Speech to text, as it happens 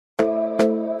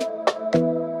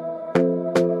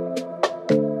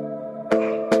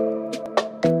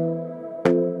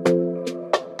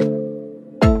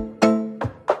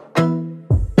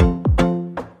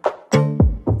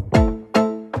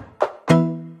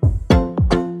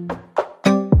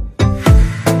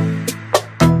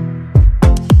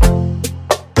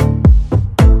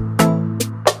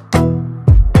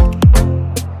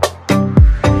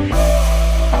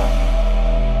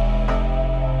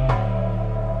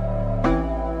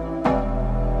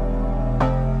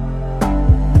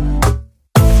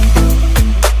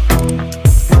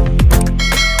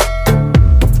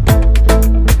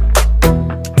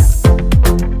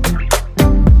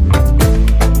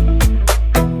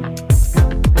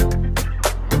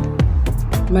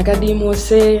Magadimo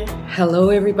say, hello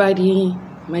everybody.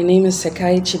 My name is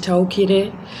Sekai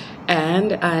Chitaukire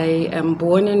and I am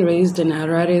born and raised in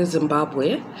Harare,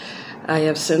 Zimbabwe. I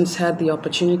have since had the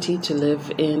opportunity to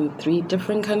live in 3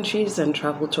 different countries and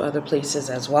travel to other places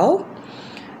as well.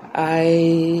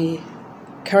 I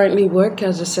currently work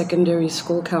as a secondary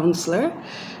school counselor,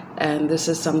 and this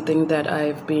is something that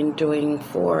I've been doing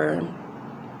for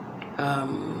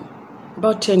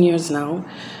about 10 years now,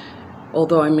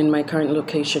 although I'm in my current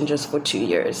location just for 2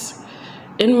 years.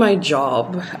 In my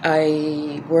job,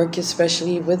 I work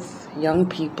especially with young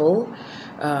people.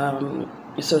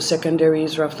 So secondary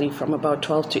is roughly from about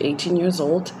 12 to 18 years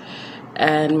old.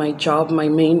 And my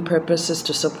main purpose is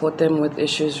to support them with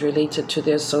issues related to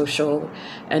their social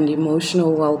and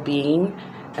emotional well-being,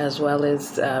 as well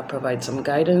as provide some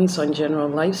guidance on general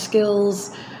life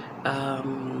skills, how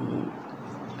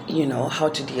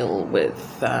to deal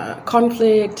with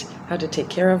conflict, how to take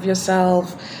care of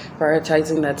yourself,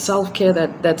 prioritizing that self-care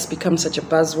that's become such a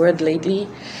buzzword lately,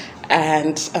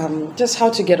 and just how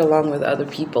to get along with other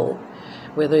people,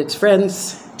 whether it's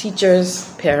friends,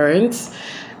 teachers, parents.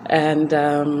 And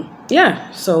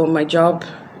so my job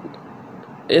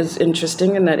is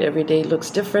interesting in that every day looks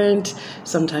different.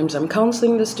 Sometimes I'm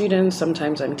counseling the students,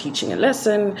 sometimes I'm teaching a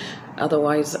lesson,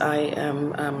 otherwise I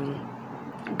am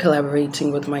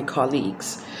collaborating with my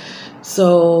colleagues.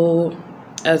 So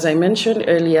as I mentioned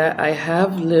earlier, I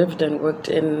have lived and worked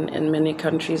in many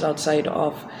countries outside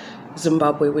of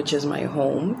Zimbabwe, which is my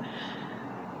home.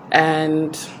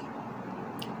 And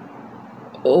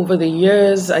over the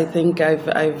years, I think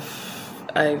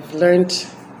I've learned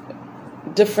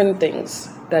different things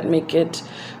that make it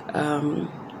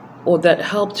or that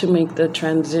help to make the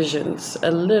transitions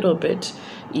a little bit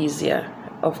easier.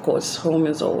 Of course, home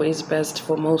is always best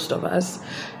for most of us,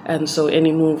 and so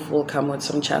any move will come with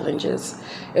some challenges.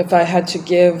 If I had to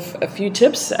give a few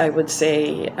tips, I would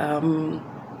say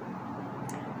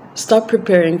start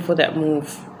preparing for that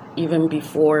move even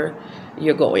before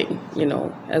you're going,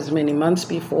 as many months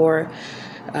before,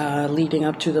 leading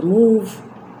up to the move.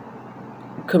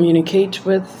 Communicate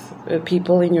with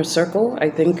people in your circle. I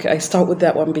think I start with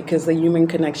that one because the human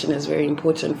connection is very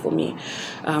important for me.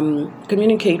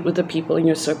 Communicate with the people in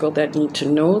your circle that need to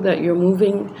know that you're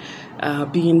moving.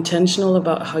 Be intentional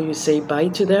about how you say bye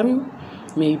to them.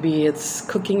 Maybe it's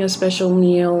cooking a special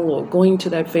meal or going to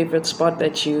that favorite spot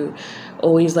that you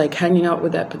always like, hanging out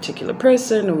with that particular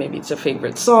person, or maybe it's a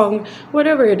favorite song,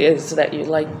 whatever it is that you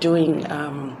like doing,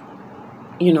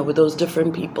 with those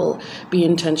different people. Be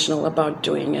intentional about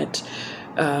doing it.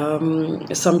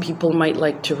 Some people might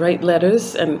like to write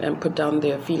letters and put down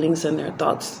their feelings and their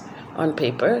thoughts on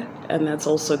paper, and that's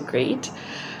also great.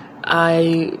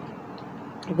 I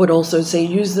would also say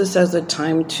use this as a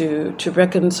time to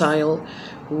reconcile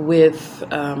with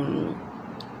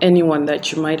anyone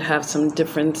that you might have some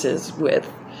differences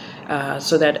with,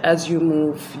 so that as you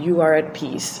move, you are at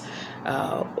peace.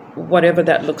 Whatever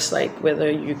that looks like,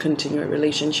 whether you continue a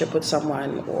relationship with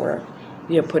someone or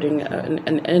you're putting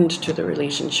an end to the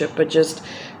relationship, but just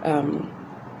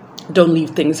don't leave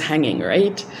things hanging,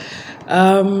 right?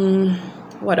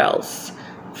 What else?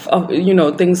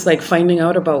 Things like finding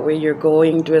out about where you're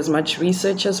going. Do as much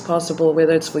research as possible,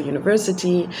 whether it's for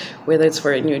university, whether it's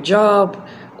for a new job,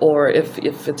 or if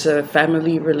it's a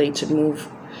family-related move.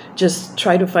 Just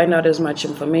try to find out as much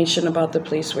information about the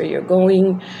place where you're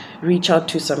going. Reach out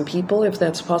to some people if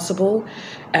that's possible,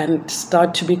 and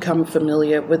start to become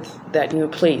familiar with that new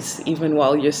place, even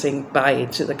while you're saying bye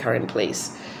to the current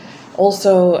place.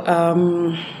 Also,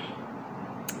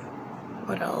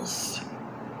 what else?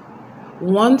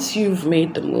 Once you've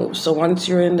made the move, so once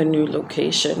you're in the new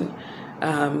location,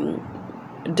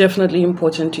 definitely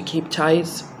important to keep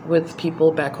ties with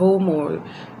people back home or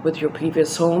with your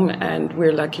previous home. And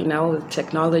we're lucky now with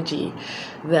technology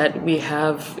that we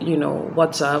have,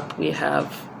 WhatsApp, we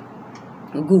have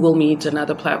Google Meet and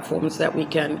other platforms that we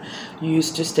can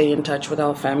use to stay in touch with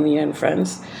our family and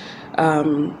friends.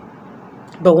 But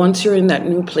once you're in that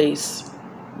new place,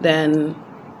 then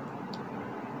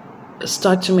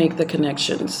start to make the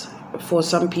connections. For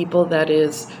some people, that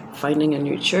is finding a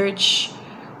new church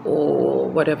or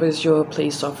whatever is your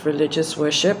place of religious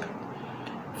worship.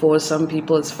 For some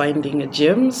people, it's finding a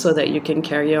gym so that you can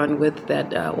carry on with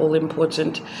that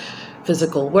all-important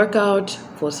physical workout.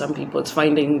 For some people, it's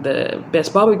finding the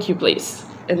best barbecue place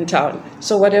in town.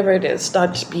 So whatever it is,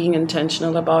 start being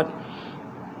intentional about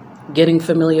getting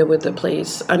familiar with the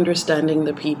place, understanding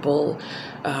the people.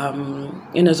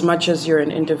 In as much as you're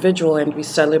an individual and we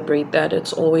celebrate that,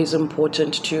 it's always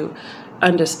important to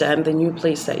understand the new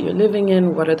place that you're living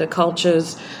in. What are the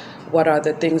cultures? what are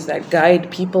the things that guide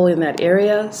people in that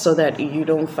area, so that you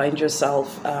don't find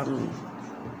yourself,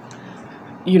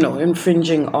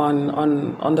 infringing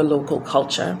on the local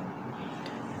culture.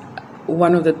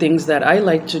 One of the things that I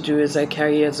like to do is I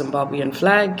carry a Zimbabwean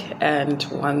flag, and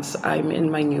once I'm in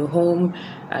my new home,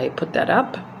 I put that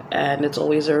up, and it's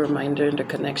always a reminder and a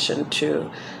connection to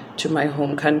my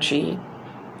home country.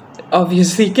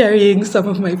 Obviously carrying some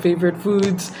of my favorite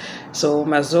foods, so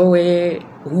mazoe,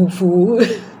 hufu.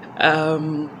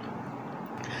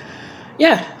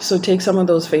 So take some of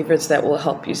those favorites that will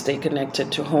help you stay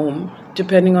connected to home.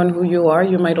 Depending on who you are,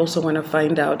 you might also want to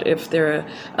find out if there are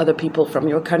other people from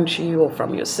your country or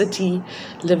from your city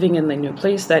living in the new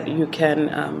place that you can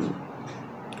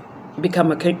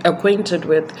become acquainted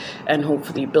with, and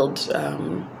hopefully build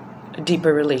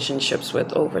deeper relationships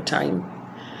with over time.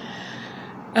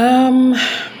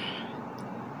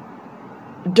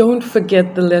 Don't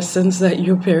forget the lessons that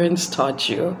your parents taught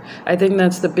you. I think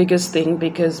that's the biggest thing,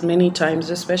 because many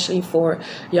times, especially for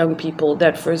young people,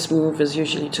 that first move is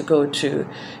usually to go to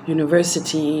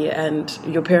university, and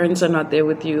your parents are not there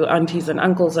with you, aunties and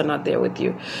uncles are not there with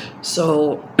you.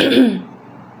 So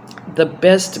the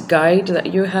best guide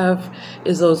that you have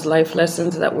is those life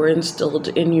lessons that were instilled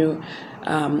in you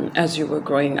as you were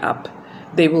growing up.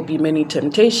 There will be many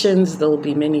temptations, there will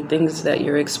be many things that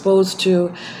you're exposed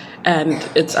to, and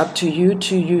it's up to you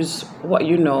to use what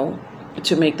you know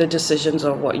to make the decisions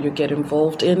of what you get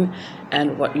involved in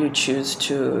and what you choose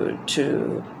to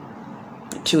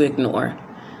ignore.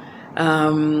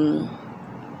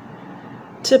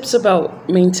 Tips about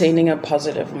maintaining a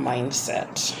positive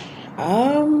mindset.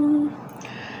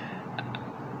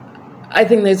 I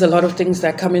think there's a lot of things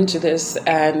that come into this,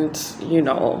 and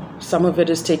some of it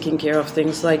is taking care of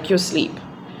things like your sleep.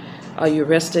 Are you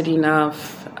rested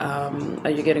enough?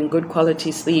 Are you getting good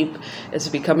quality sleep? It's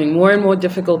becoming more and more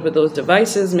difficult with those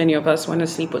devices. Many of us want to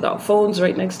sleep with our phones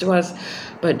right next to us,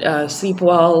 but sleep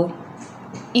well,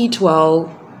 eat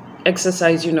well,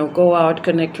 exercise, go out,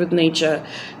 connect with nature,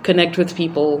 connect with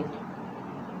people.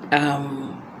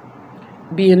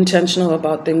 Be intentional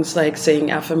about things like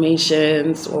saying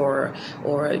affirmations or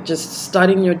just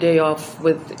starting your day off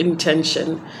with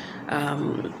intention.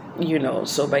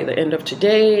 So by the end of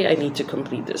today, I need to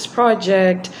complete this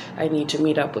project. I need to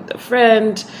meet up with a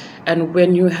friend. And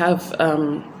when you have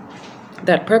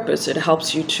that purpose, it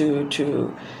helps you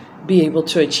to be able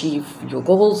to achieve your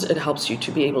goals. It helps you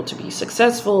to be able to be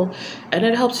successful, and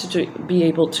it helps you to be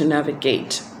able to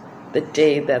navigate the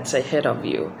day that's ahead of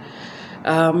you.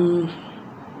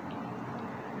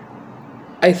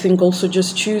 I think also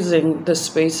just choosing the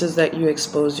spaces that you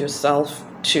expose yourself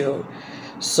to.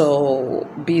 So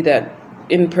be that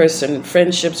in-person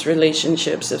friendships,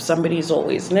 relationships. If somebody's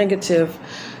always negative,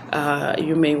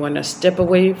 you may want to step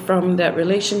away from that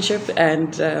relationship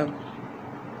and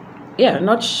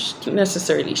not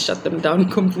necessarily shut them down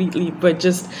completely, but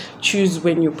just choose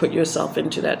when you put yourself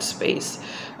into that space.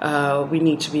 We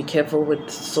need to be careful with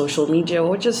social media,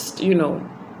 or just,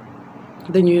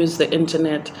 the news, the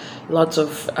internet. Lots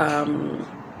of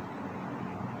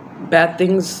bad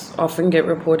things often get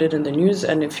reported in the news,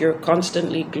 and if you're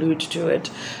constantly glued to it,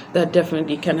 that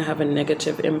definitely can have a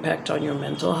negative impact on your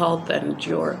mental health and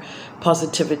your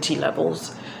positivity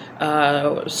levels.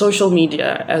 Social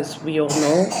media, as we all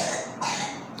know,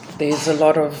 there's a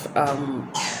lot of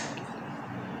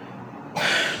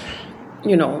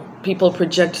people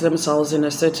project themselves in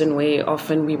a certain way.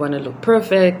 Often we want to look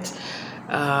perfect.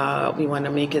 We want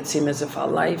to make it seem as if our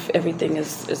life, everything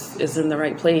is in the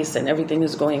right place and everything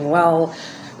is going well.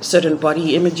 Certain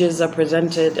body images are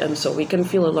presented, and so we can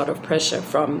feel a lot of pressure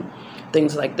from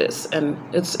things like this. And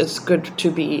it's good to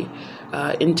be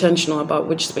intentional about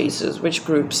which spaces, which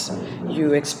groups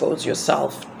you expose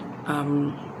yourself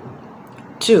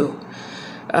to.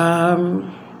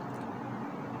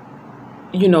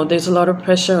 There's a lot of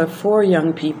pressure for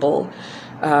young people.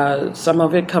 Some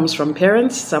of it comes from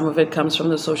parents, some of it comes from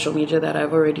the social media that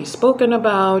I've already spoken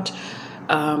about.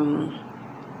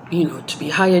 To be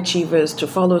high achievers, to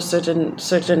follow certain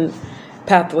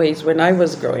pathways. When I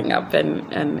was growing up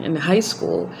and in high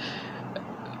school,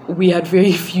 we had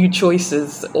very few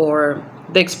choices, or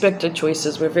the expected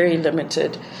choices were very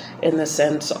limited, in the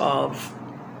sense of,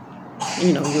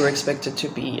 you were expected to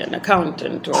be an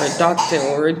accountant or a doctor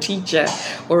or a teacher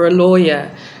or a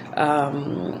lawyer.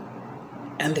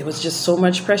 And there was just so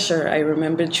much pressure. I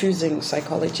remember choosing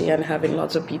psychology and having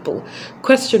lots of people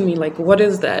question me, like, what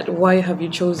is that? Why have you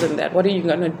chosen that? What are you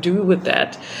going to do with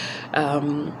that?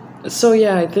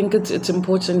 I think it's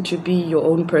important to be your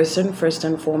own person first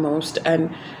and foremost, and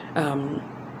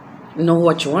know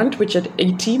what you want, which at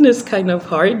 18 is kind of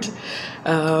hard.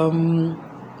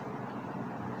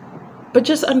 But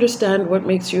just understand what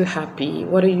makes you happy.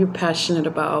 What are you passionate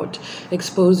about?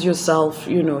 Expose yourself,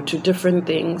 to different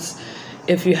things.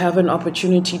 If you have an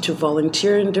opportunity to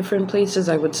volunteer in different places,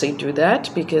 I would say do that,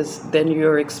 because then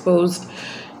you're exposed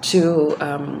to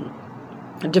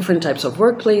different types of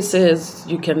workplaces.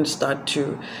 You can start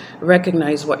to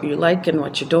recognize what you like and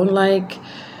what you don't like.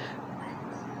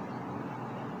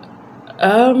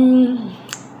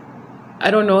 I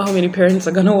don't know how many parents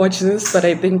are going to watch this, but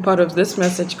I think part of this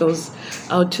message goes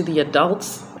out to the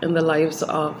adults in the lives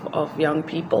of young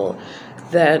people,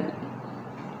 that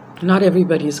not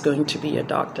everybody is going to be a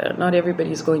doctor. Not everybody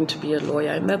is going to be a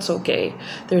lawyer, and that's okay.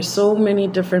 There's so many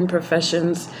different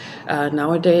professions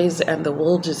nowadays, and the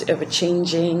world is ever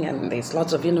changing, and there's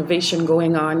lots of innovation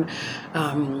going on.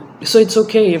 So it's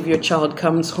okay if your child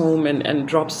comes home and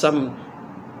drops some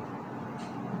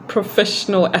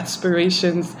professional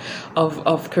aspirations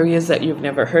of careers that you've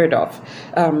never heard of.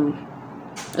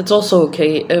 It's also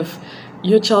okay if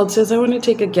your child says, I want to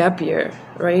take a gap year,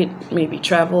 right? Maybe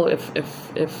travel if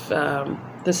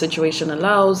the situation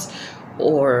allows,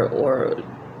 or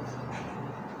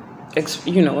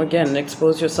again,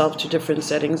 expose yourself to different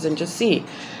settings and just see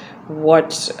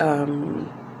what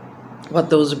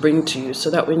those bring to you, so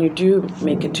that when you do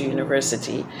make it to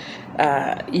university,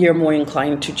 you're more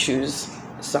inclined to choose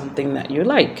something that you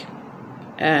like.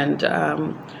 And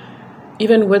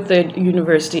even with the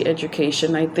university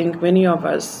education, I think many of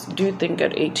us do think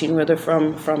at 18, whether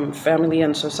from family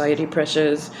and society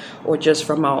pressures or just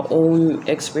from our own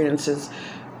experiences,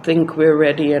 think we're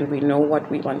ready and we know what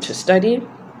we want to study.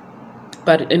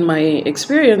 But in my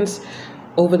experience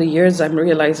over the years, I'm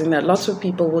realizing that lots of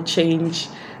people will change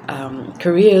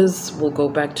careers, will go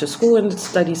back to school and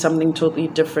study something totally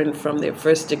different from their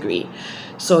first degree.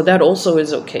 So that also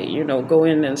is okay. Go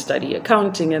in and study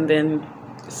accounting, and then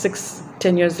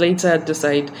 6-10 years later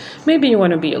decide maybe you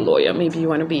want to be a lawyer, maybe you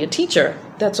want to be a teacher.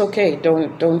 That's okay.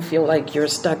 Don't feel like you're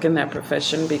stuck in that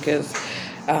profession because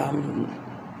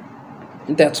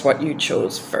that's what you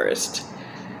chose first.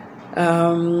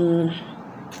 I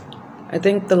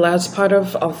think the last part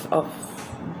of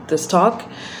this talk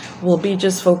will be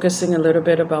just focusing a little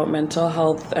bit about mental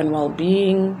health and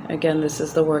well-being. Again, this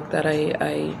is the work that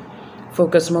I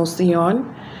focus mostly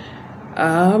on.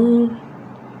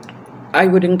 I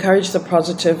would encourage the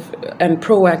positive and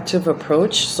proactive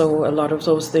approach. So a lot of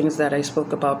those things that I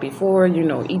spoke about before,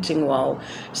 eating well,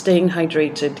 staying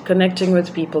hydrated, connecting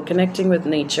with people, connecting with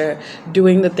nature,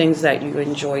 doing the things that you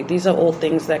enjoy. These are all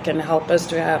things that can help us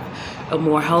to have a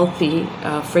more healthy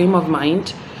frame of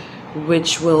mind,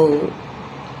 which will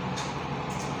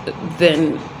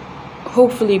then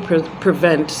hopefully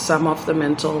prevent some of the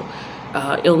mental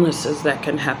illnesses that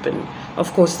can happen.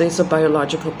 Of course, there's a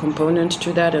biological component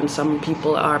to that, and some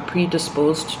people are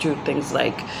predisposed to things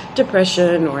like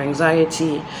depression or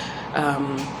anxiety,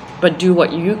 but do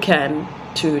what you can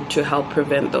to help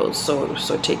prevent those.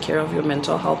 So take care of your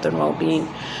mental health and well-being.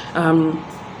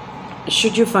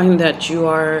 Should you find that you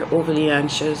are overly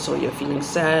anxious or you're feeling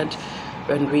sad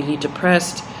and really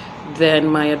depressed, then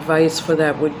my advice for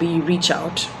that would be reach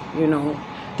out.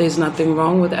 There's nothing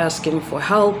wrong with asking for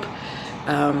help.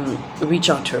 Reach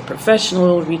out to a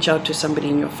professional, reach out to somebody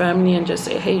in your family and just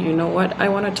say, hey, you know what, I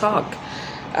want to talk.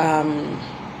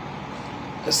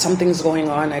 Something's going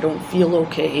on, I don't feel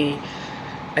okay,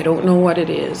 I don't know what it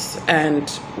is. And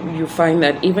you find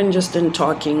that even just in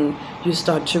talking, you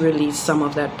start to release some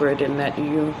of that burden that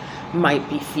you might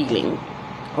be feeling.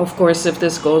 Of course, if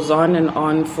this goes on and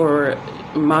on for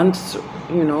months,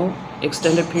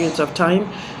 extended periods of time,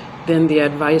 then the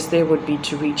advice there would be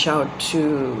to reach out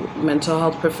to mental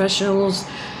health professionals.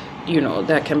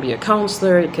 That can be a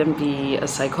counselor, it can be a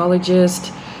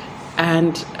psychologist,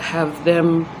 and have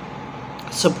them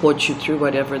support you through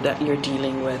whatever that you're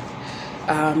dealing with.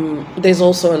 There's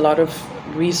also a lot of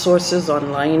resources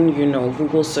online.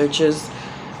 Google searches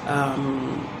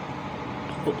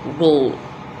will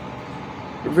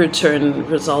return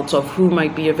results of who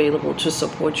might be available to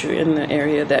support you in the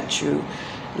area that you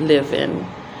live in.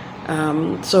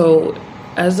 So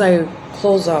as I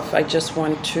close off, I just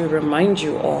want to remind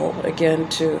you all again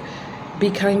to be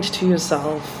kind to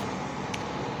yourself,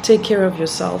 take care of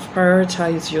yourself,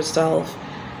 prioritize yourself,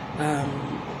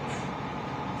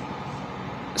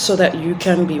 so that you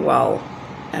can be well.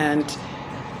 And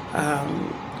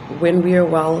when we are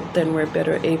well, then we're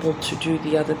better able to do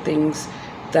the other things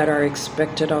that are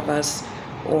expected of us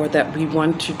or that we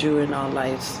want to do in our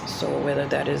lives. So whether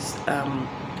that is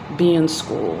be in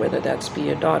school, whether that's be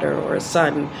a daughter or a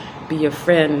son, be a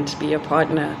friend, be a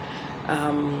partner.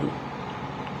 I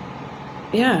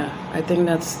think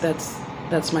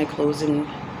that's my closing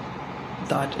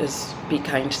thought is be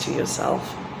kind to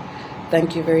yourself.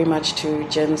 Thank you very much to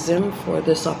GenZim for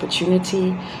this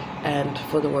opportunity and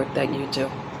for the work that you do.